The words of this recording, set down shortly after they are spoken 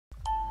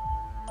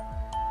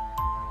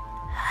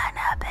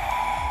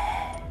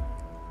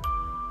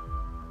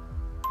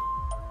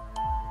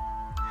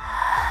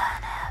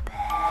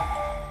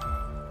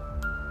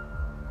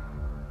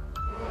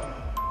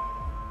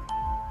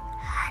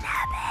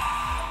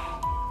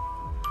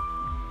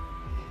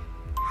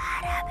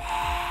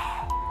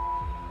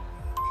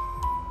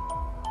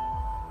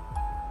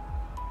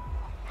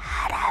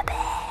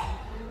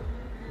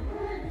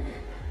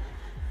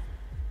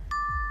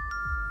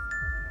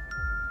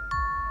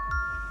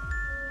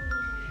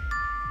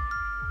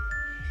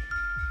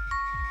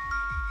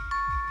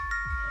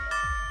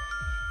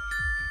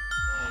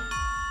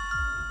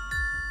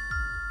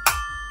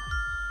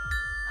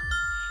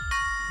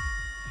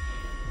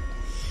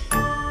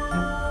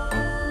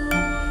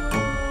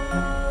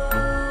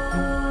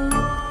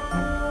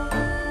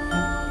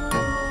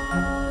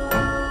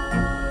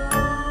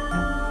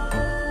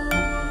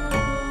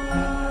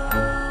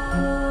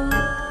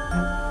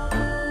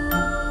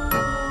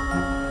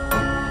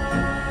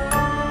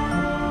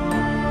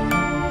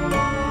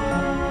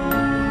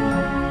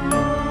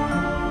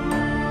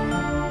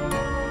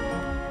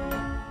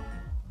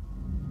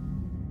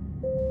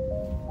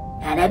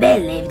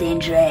Annabelle lived in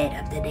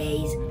dread of the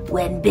days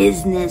when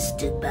business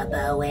took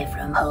Papa away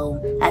from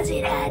home as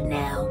it had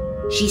now.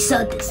 She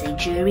sought the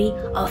sanctuary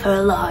of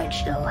her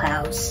large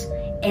dollhouse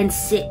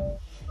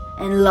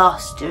and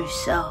lost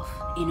herself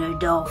in her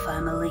doll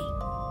family.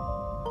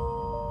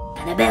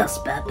 Annabelle's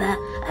papa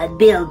had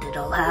built the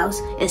dollhouse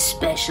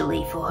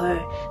especially for her,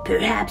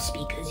 perhaps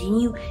because he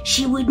knew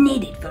she would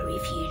need it for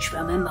refuge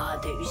from her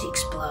mother's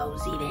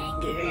explosive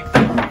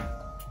anger.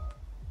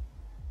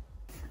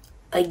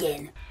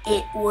 Again,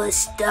 it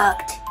was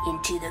tucked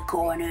into the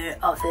corner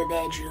of her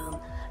bedroom,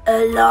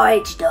 a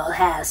large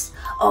dollhouse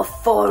of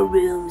 4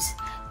 rooms,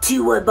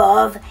 2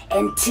 above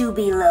and 2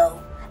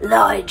 below,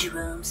 large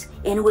rooms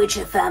in which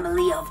a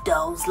family of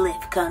dolls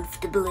lived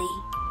comfortably.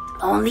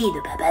 Only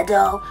the Papa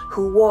doll,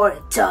 who wore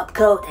a top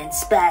coat and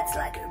spats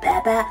like her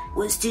papa,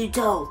 was too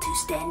tall to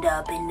stand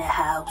up in the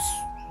house.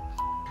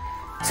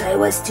 So it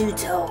was too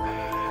tall.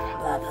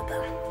 Blah, blah,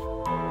 blah.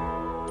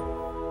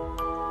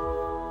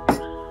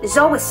 There's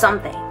always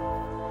something.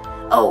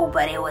 Oh,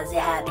 but it was a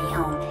happy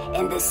home,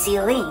 and the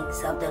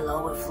ceilings of the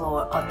lower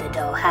floor of the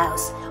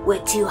dollhouse were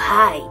too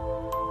high.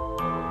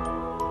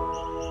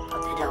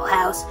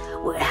 House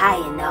were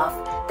high enough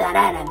that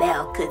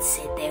Annabelle could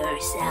sit there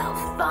herself.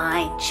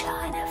 Fine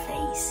china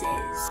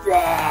faces.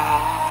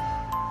 Blah.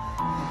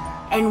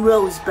 And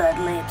rosebud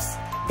lips.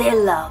 They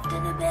loved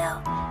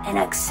Annabelle and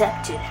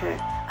accepted her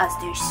as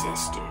their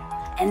sister.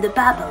 And the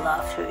papa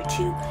loved her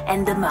too,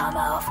 and the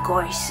mama, of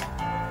course.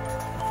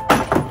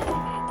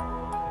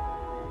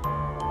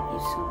 You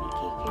saw me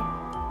kicking?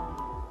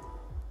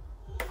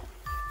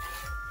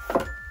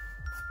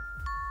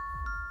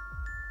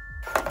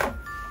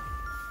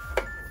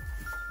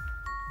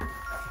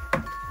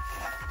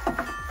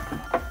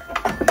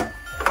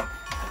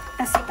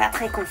 C'est pas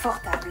très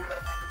confortable.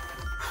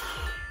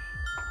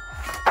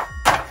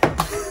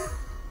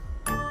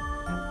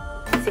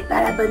 C'est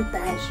pas la bonne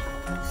page.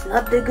 It's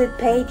not the good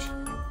page.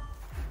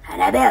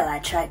 Annabelle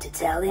had tried to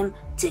tell him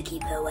to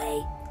keep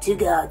away, to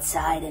go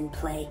outside and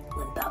play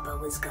when Papa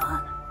was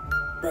gone.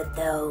 But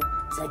though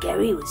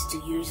Zachary was 2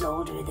 years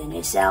older than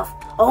herself,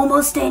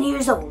 almost 10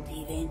 years old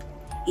even,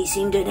 he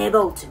seemed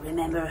unable to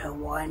remember her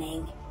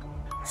warning.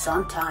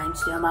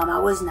 Sometimes their mama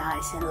was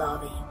nice and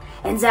loving,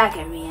 and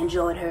Zachary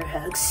enjoyed her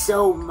hugs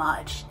so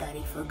much that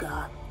he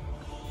forgot.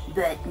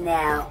 But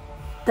now,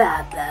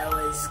 Papa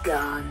was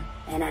gone,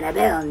 and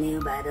Annabelle knew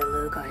by the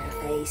look on her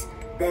face,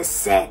 the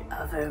set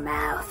of her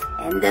mouth,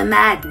 and the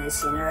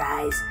madness in her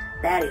eyes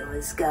that it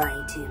was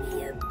going to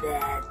be a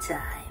bad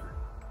time.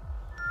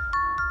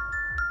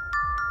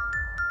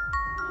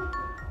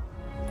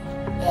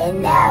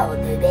 And now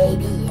the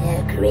baby in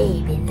her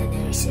crib in the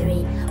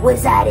nursery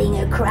was adding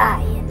a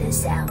cry, and the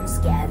sounds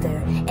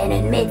gathered, and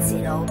amidst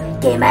it all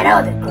came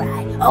another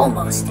cry,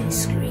 almost a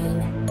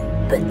scream,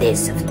 but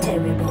this of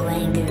terrible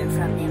anger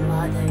from their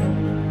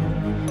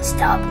mother.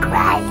 Stop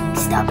crying,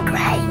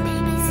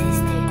 baby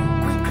sister.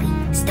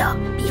 Quickly, stop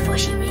before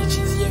she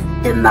reaches you.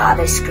 The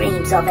mother's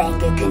screams of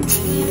anger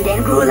continued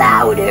and grew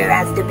louder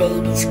as the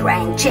baby's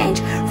crying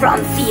changed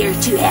from fear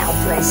to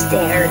helpless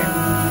terror.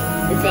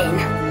 Then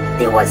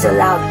there was a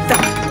loud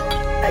thump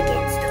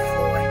against the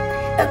floor,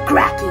 a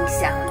cracking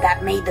sound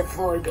that made the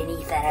floor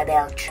beneath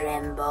Annabelle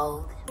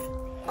tremble.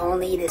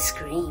 Only the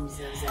screams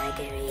of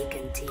Zachary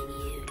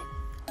continued.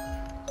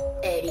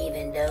 And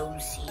even though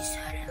she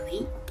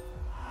suddenly,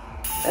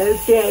 a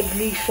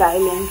deadly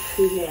silence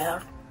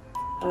prevailed,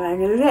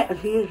 and a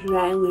refuge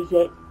rang with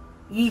it.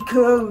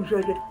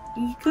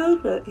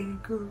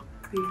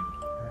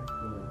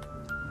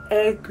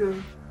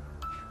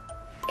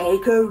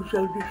 Echoes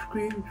of the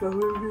screams of a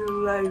real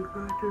life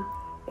mother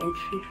and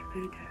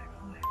sister died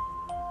away.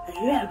 I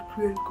left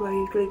real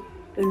quietly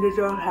in the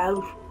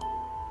dollhouse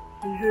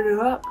and heard a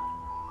rock.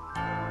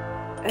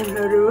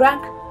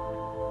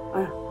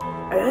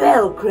 I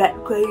fell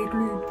quietly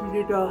into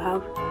the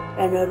dollhouse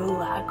and heard a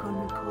rock on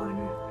the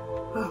corner.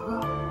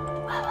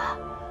 Mama,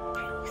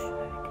 she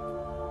whispered.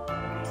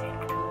 There's a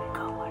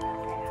going up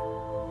there.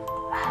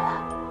 Mama.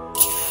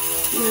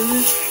 Mama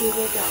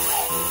shivered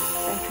away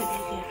and to the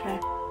kitchen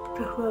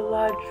to her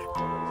large.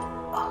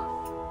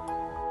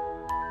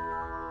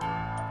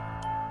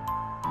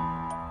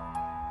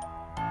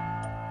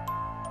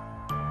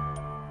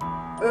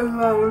 And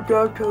Mama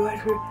talked to us,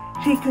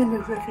 seeking the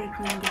refreshment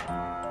window.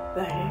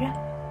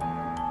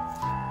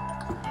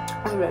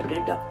 I read the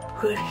door.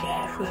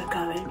 Footsteps were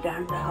coming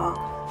down the hall.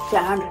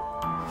 Sound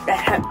that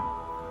hurt.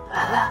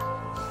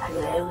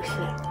 And I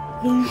whispered,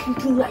 "You should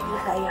see what you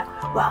say.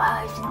 While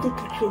I was in the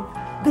kitchen,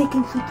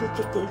 baking sweet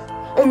potatoes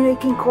and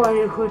making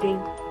corn pudding."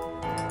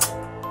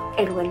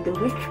 And when the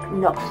witch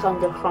knocks on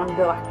the front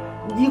door,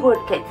 you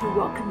will take your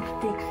walking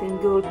sticks and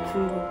go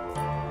to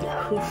the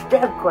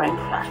footsteps going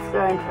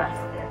faster and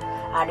faster.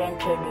 I'd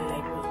entered the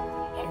bedroom,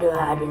 and the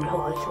ardent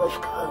voice was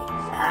calling,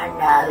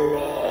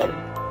 "Annabelle,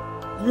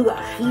 you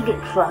are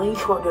feeding from me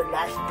for the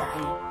last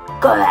time.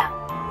 Come out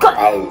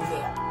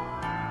there."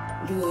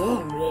 The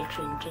end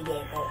returned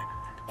together,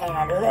 and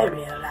I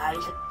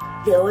realized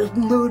there was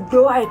no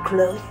door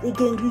closed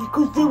against me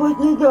because there was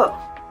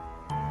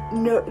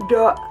no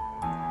door.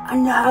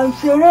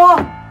 Announce it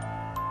up.